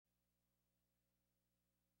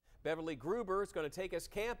Beverly Gruber is going to take us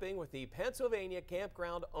camping with the Pennsylvania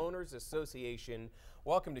Campground Owners Association.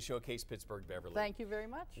 Welcome to Showcase Pittsburgh, Beverly. Thank you very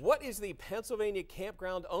much. What is the Pennsylvania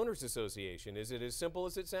Campground Owners Association? Is it as simple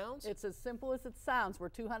as it sounds? It's as simple as it sounds. We're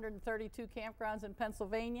 232 campgrounds in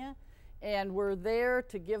Pennsylvania, and we're there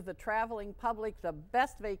to give the traveling public the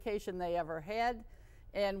best vacation they ever had.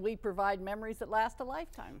 And we provide memories that last a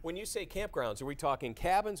lifetime. When you say campgrounds, are we talking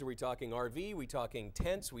cabins? Are we talking RV? Are we talking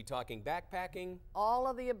tents? Are we talking backpacking? All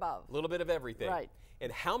of the above. A little bit of everything. Right.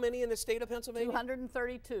 And how many in the state of Pennsylvania?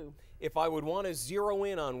 232. If I would want to zero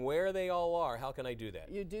in on where they all are, how can I do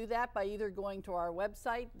that? You do that by either going to our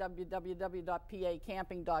website,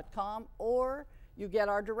 www.pacamping.com, or you get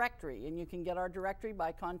our directory, and you can get our directory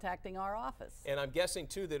by contacting our office. And I'm guessing,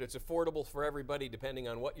 too, that it's affordable for everybody depending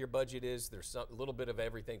on what your budget is. There's a little bit of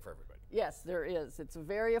everything for everybody. Yes, there is. It's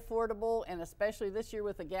very affordable, and especially this year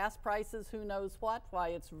with the gas prices, who knows why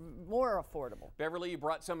it's more affordable. Beverly, you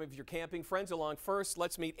brought some of your camping friends along. First,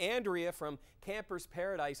 let's meet Andrea from Camper's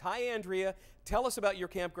Paradise. Hi, Andrea. Tell us about your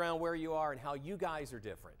campground, where you are, and how you guys are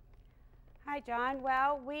different. Hi, John.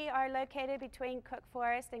 Well, we are located between Cook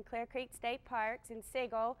Forest and Clear Creek State Parks in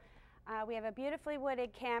Sigel. We have a beautifully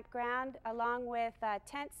wooded campground along with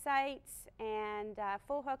tent sites and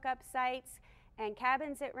full hookup sites and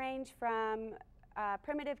cabins that range from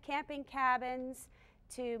primitive camping cabins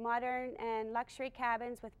to modern and luxury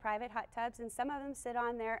cabins with private hot tubs, and some of them sit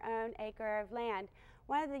on their own acre of land.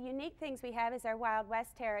 One of the unique things we have is our Wild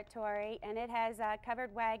West territory, and it has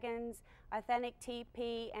covered wagons, authentic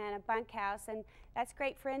teepee, and a bunkhouse, and that's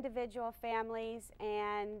great for individual families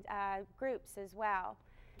and groups as well.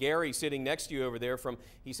 Gary sitting next to you over there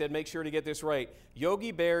he said, make sure to get this right,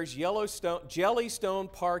 Yogi Bear's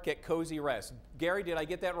Jellystone Park at Cozy Rest. Gary, did I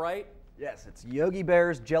get that right? Yes, it's Yogi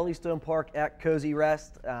Bear's Jellystone Park at Cozy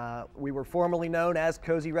Rest. We were formerly known as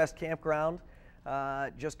Cozy Rest Campground,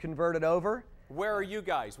 just converted over. Where are you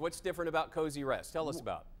guys? What's different about Cozy Rest? Tell us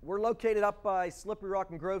about it. We're located up by Slippery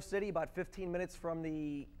Rock and Grove City, about 15 minutes from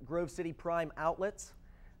the Grove City Prime outlets.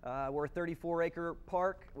 We're a 34-acre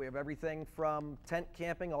park. We have everything from tent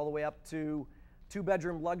camping all the way up to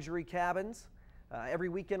two-bedroom luxury cabins. Every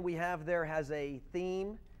weekend we have there has a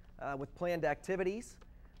theme with planned activities.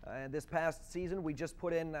 This past season we just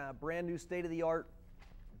put in brand new state-of-the-art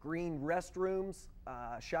green restrooms,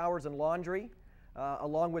 showers and laundry.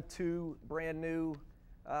 Along with two brand new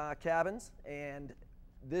cabins, and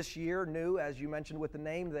this year, new, as you mentioned with the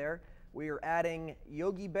name there, we are adding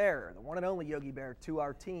Yogi Bear, the one and only Yogi Bear, to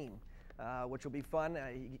our team, which will be fun.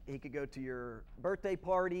 He could go to your birthday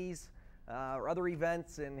parties or other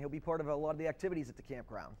events, and he'll be part of a lot of the activities at the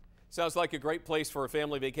campground. Sounds like a great place for a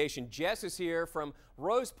family vacation. Jess is here from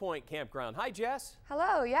Rose Point Campground. Hi, Jess.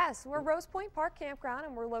 Hello, yes. We're Rose Point Park Campground,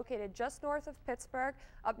 and we're located just north of Pittsburgh,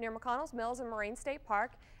 up near McConnell's Mills and Moraine State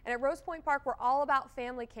Park. And at Rose Point Park, we're all about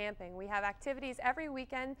family camping. We have activities every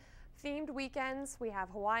weekend, themed weekends. We have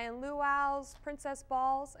Hawaiian luau's, princess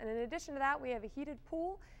balls, and in addition to that, we have a heated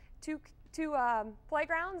pool, two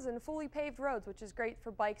playgrounds, and fully paved roads, which is great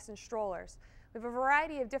for bikes and strollers. We have a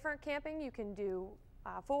variety of different camping. You can do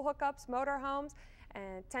full hookups, motorhomes,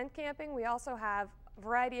 and tent camping. We also have a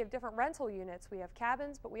variety of different rental units. We have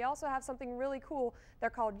cabins, but we also have something really cool. They're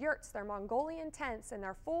called yurts. They're Mongolian tents, and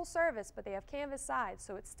they're full service, but they have canvas sides,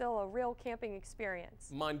 so it's still a real camping experience.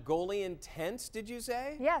 Mongolian tents, did you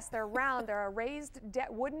say? Yes, they're round. They're a raised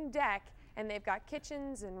wooden deck, and they've got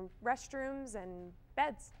kitchens and restrooms and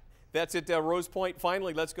beds. That's at Rose Point.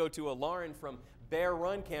 Finally, let's go to Lauren from Bear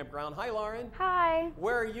Run Campground. Hi, Lauren. Hi.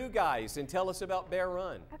 Where are you guys? And tell us about Bear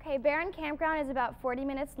Run. Okay, Bear Run Campground is about 40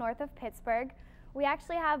 minutes north of Pittsburgh. We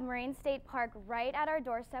actually have Moraine State Park right at our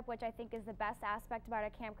doorstep, which I think is the best aspect about our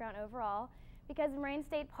campground overall, because Moraine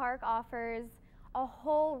State Park offers a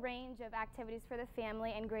whole range of activities for the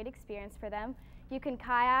family and great experience for them. You can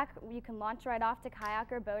kayak, you can launch right off to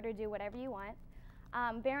kayak or boat or do whatever you want.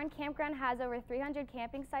 Bear Run Campground has over 300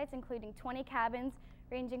 camping sites, including 20 cabins,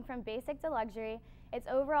 ranging from basic to luxury. It's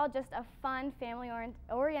overall just a fun,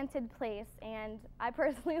 family-oriented place, and I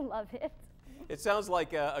personally love it. It sounds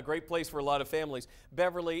like a great place for a lot of families.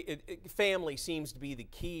 Beverly, family seems to be the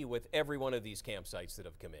key with every one of these campsites that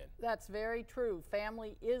have come in. That's very true.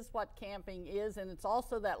 Family is what camping is, and it's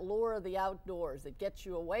also that lure of the outdoors. It gets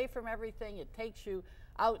you away from everything. It takes you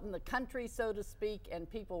out in the country, so to speak, and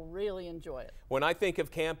people really enjoy it. When I think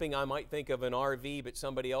of camping, I might think of an RV, but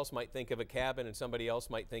somebody else might think of a cabin, and somebody else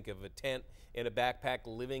might think of a tent and a backpack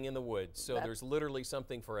living in the woods. So there's literally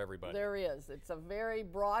something for everybody. There is. It's a very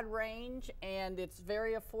broad range, and it's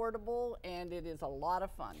very affordable, and it is a lot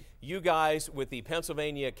of fun. You guys with the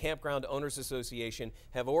Pennsylvania Campground Owners Association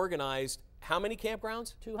have organized How many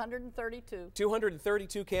campgrounds? 232.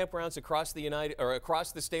 232 campgrounds across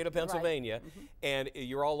the state of Pennsylvania, Right. Mm-hmm. and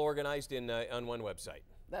you're all organized on one website.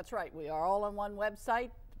 That's right. We are all on one website,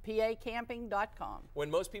 pacamping.com. When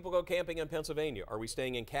most people go camping in Pennsylvania, are we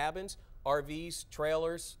staying in cabins, RVs,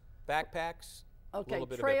 trailers, backpacks? Okay,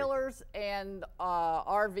 trailers and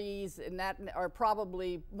RVs, and that are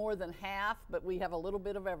probably more than half, but we have a little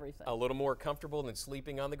bit of everything. A little more comfortable than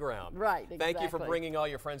sleeping on the ground. Right, exactly. Thank you for bringing all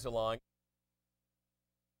your friends along.